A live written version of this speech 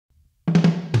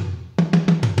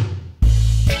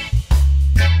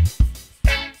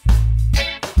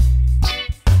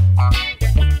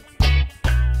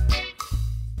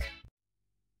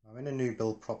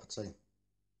property,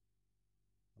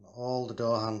 and all the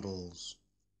door handles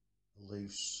are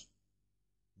loose.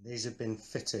 These have been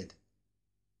fitted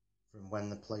from when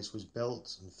the place was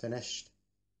built and finished.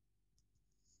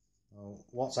 Now,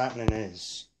 what's happening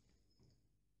is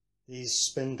these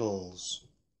spindles,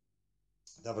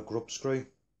 they have a grub screw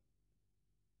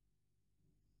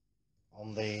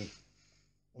on the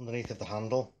underneath of the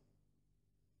handle.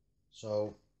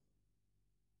 So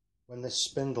when this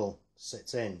spindle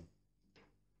sits in,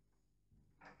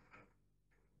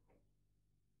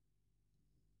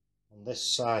 on this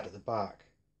side at the back,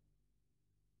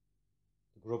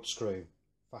 the grub screw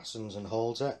fastens and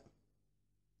holds it.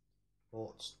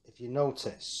 But if you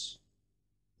notice,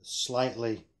 it's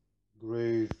slightly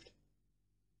grooved,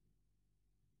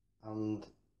 and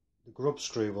the grub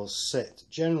screw will sit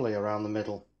generally around the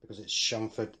middle because it's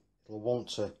chamfered. It'll want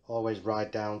to always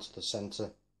ride down to the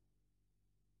centre.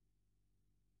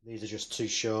 These are just too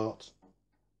short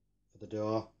for the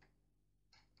door,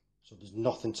 so there's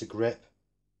nothing to grip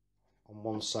on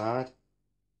one side.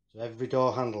 So every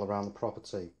door handle around the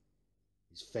property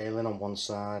is failing on one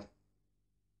side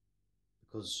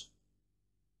because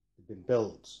they've been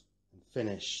built and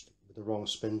finished with the wrong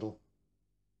spindle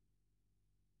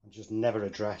and just never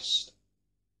addressed.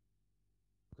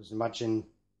 Because imagine,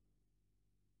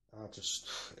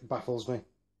 it baffles me.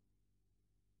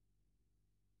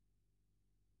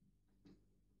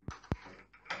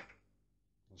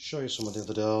 I'll show you some of the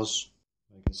other doors.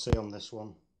 You can see on this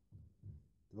one,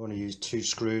 they've only used 2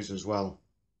 screws as well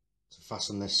to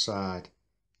fasten this side.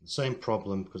 The same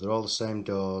problem, because they're all the same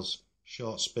doors,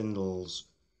 short spindles,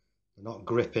 they're not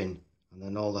gripping, and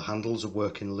then all the handles are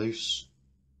working loose.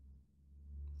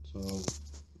 So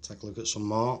take a look at some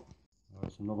more.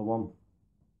 There's another one.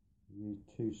 We used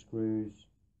 2 screws.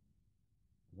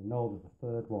 I know that the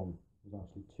third one was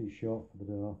actually too short for the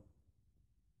door.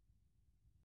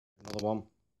 Another one,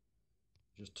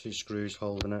 just 2 screws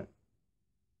holding it,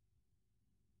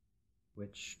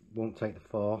 which won't take the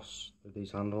force of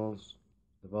these handles.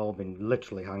 They've all been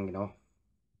literally hanging off.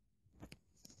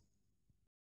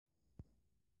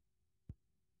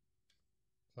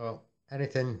 So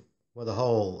anything where the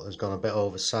hole has gone a bit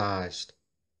oversized,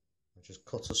 I've just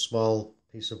cut a small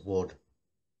piece of wood,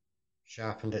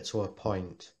 sharpened it to a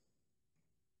point,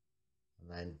 and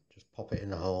then just pop it in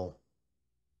the hole.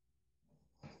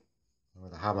 And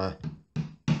with a hammer,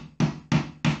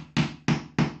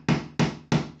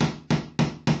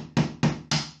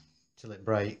 till it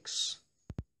breaks,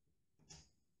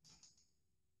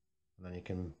 and then you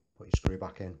can put your screw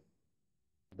back in.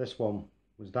 This one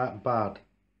was that bad,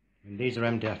 and these are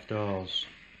MDF doors.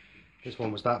 This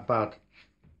one was that bad,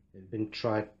 it had been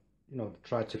tried,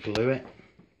 tried to glue it.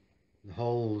 The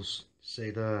holes, see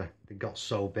there, they got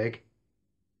so big.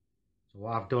 So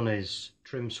what I've done is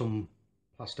trim some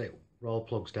plastic roll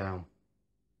plugs down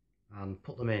and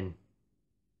put them in,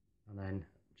 and then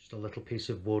just a little piece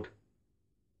of wood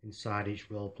inside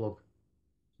each roll plug.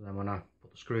 So then when I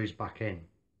put the screws back in,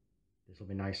 this will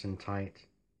be nice and tight.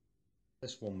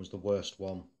 This one was the worst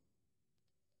one.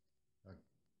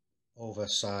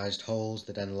 Oversized holes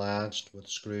that enlarged where the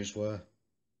screws were.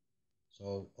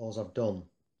 So all I've done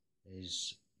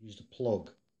is used a plug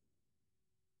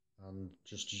and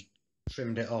just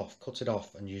trimmed it off, cut it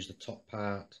off, and used the top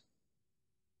part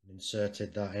and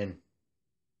inserted that in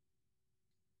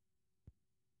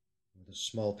with a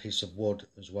small piece of wood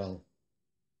as well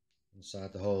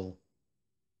inside the hole.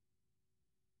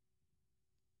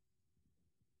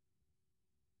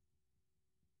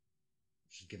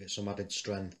 Just give it some added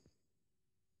strength.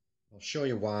 I'll show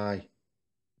you why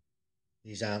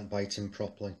these aren't biting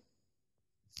properly.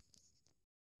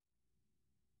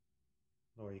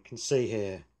 Oh, you can see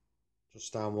here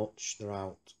just how much they're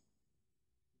out.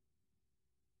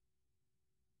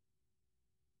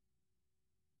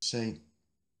 See,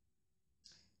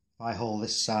 if I hold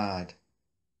this side,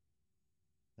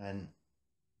 then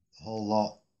the whole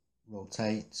lot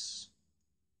rotates.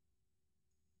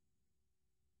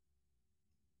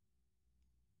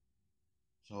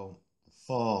 So the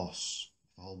force,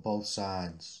 if I hold both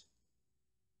sides,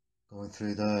 going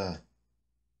through there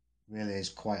really is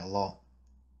quite a lot.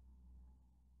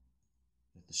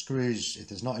 If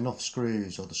there's not enough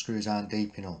screws, or the screws aren't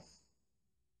deep enough,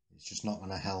 it's just not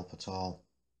going to help at all.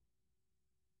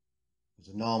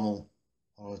 Because a normal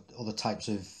or other types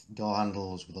of door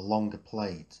handles with a longer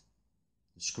plate,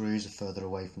 the screws are further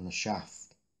away from the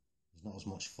shaft. There's not as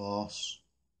much force.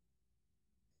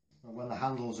 And when the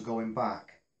handles are going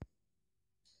back,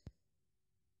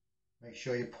 make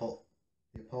sure you put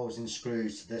the opposing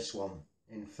screws to this one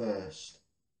in first,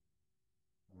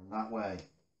 and that way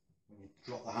when you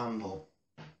drop the handle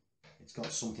it's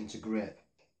got something to grip.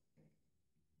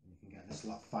 You can get this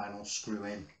final screw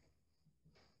in.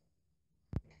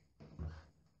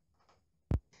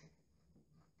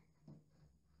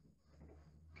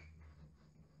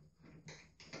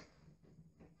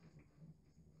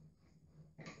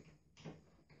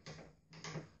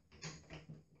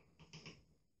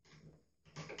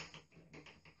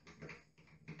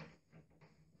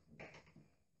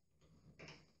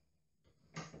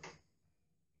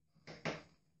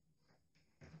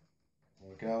 There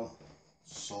we go,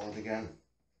 solid again.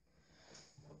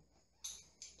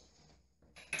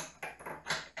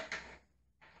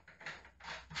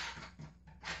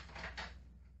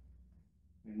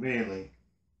 Really,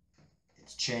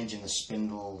 it's changing the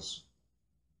spindles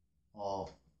or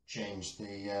change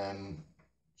the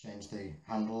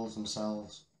handles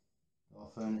themselves or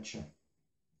furniture.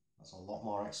 That's a lot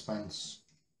more expense.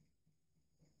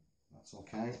 That's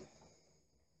okay.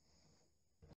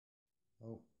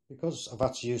 Well, because I've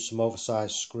had to use some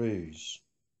oversized screws,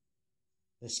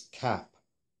 this cap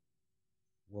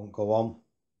won't go on.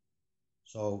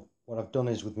 So what I've done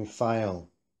is with my file,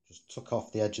 just took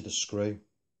off the edge of the screw.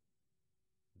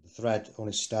 The thread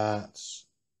only starts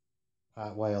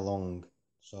part way along,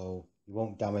 so you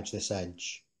won't damage this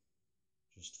edge.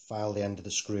 Just file the end of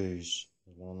the screws,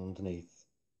 there's one underneath,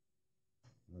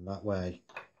 and that way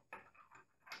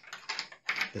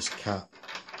this cap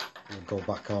will go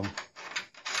back on.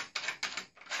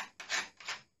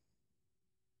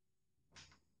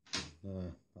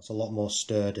 That's a lot more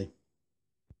sturdy,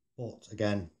 but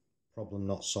again, problem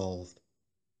not solved.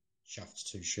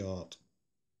 Shaft's too short.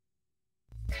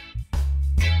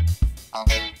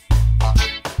 Okay.